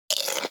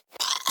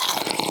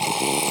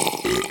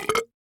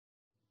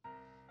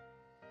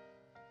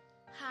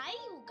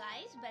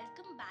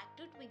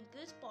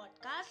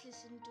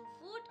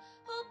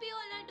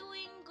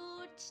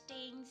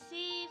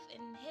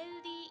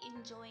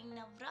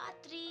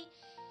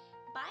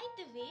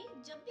the way,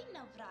 जब भी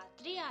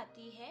नवरात्रि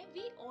आती है,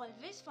 we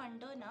always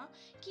wonder ना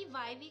कि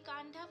why we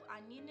can't have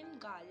onion and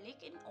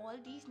garlic in all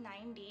these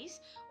 9 days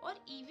or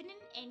even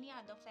in any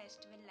other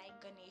festival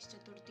like Ganesh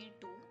Chaturthi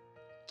too.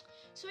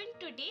 So in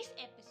today's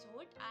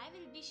episode, I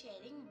will be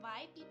sharing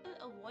why people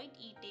avoid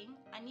eating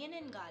onion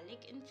and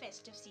garlic in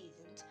festive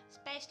seasons,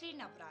 especially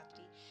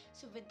Navratri.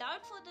 So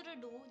without further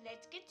ado,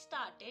 let's get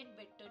started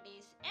with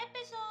today's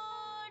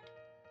episode.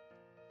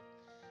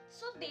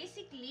 So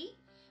basically,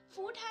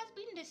 food has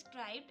been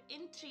described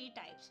in 3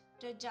 types: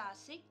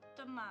 Rajasic,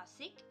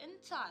 Tamasic and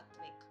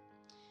Sattvic.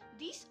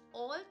 These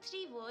all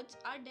 3 words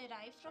are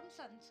derived from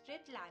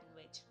Sanskrit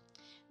language.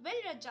 Well,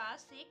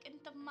 Rajasic and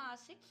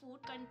Tamasic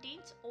food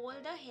contains all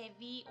the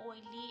heavy,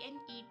 oily and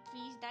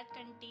eat-fees that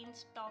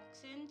contains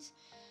toxins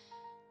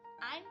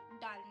and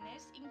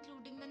dullness,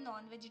 including the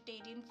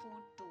non-vegetarian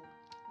food too.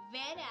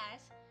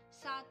 Whereas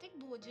Sattvic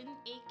Bhojan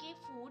aka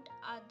food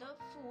are the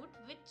food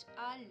which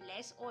are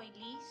less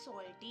oily,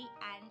 salty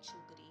and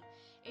sugary.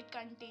 It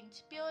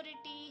contains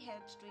purity,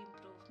 helps to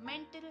improve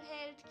mental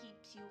health,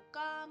 keeps you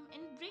calm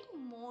and bring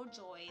more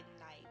joy in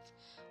life.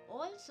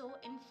 Also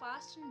in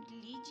fast and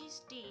religious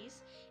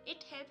days,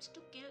 it helps to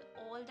kill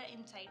all the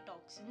inside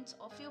toxins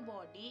of your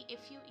body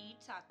if you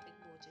eat Sattvic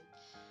Bhojan.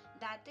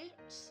 That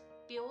is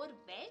pure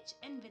veg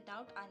and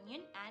without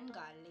onion and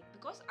garlic,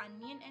 because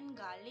onion and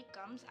garlic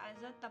comes as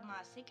a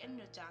tamasic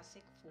and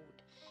rajasic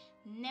food.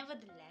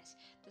 Nevertheless,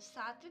 the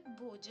sattvic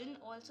bhojan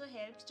also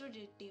helps to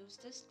reduce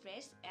the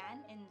stress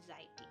and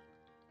anxiety.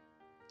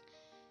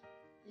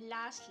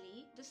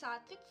 Lastly, the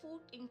sattvic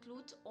food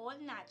includes all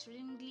natural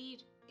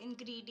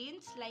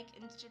ingredients, like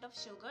instead of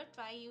sugar,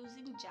 try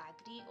using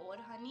jaggery or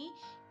honey.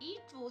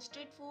 Eat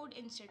roasted food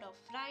instead of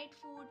fried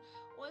food.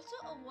 Also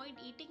avoid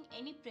eating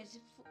any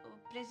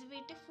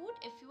preservative food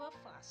if you are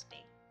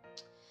fasting.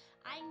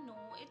 I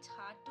know it's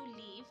hard to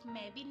leave,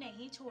 मैं भी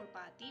नहीं छोड़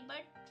पाती,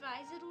 but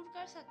try ज़रूर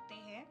कर सकते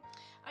हैं.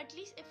 At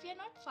least if you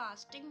are not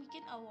fasting, we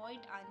can avoid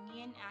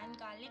onion and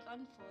garlic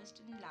on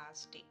first and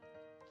last day.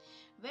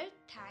 Well,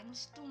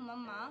 thanks to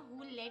Mama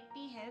who let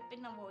me help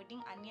in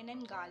avoiding onion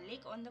and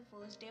garlic on the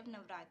first day of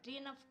Navratri,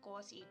 and of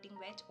course eating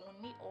veg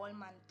only all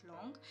month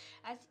long,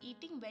 as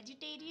eating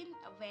vegetarian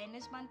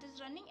awareness month is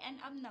running and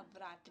अब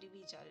Navratri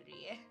भी चल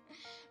रही है.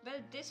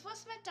 Well, this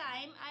was my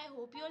time. I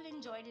hope you all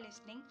enjoyed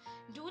listening.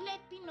 Do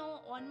let me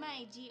know on my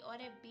IG or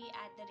FB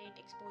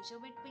 @exposure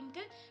with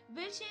Twinkle.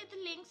 We'll share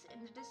the links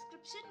in the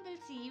description.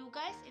 We'll see you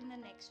guys in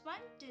the next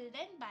one. Till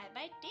then, bye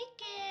bye, take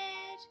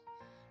care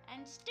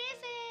and stay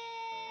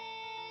safe.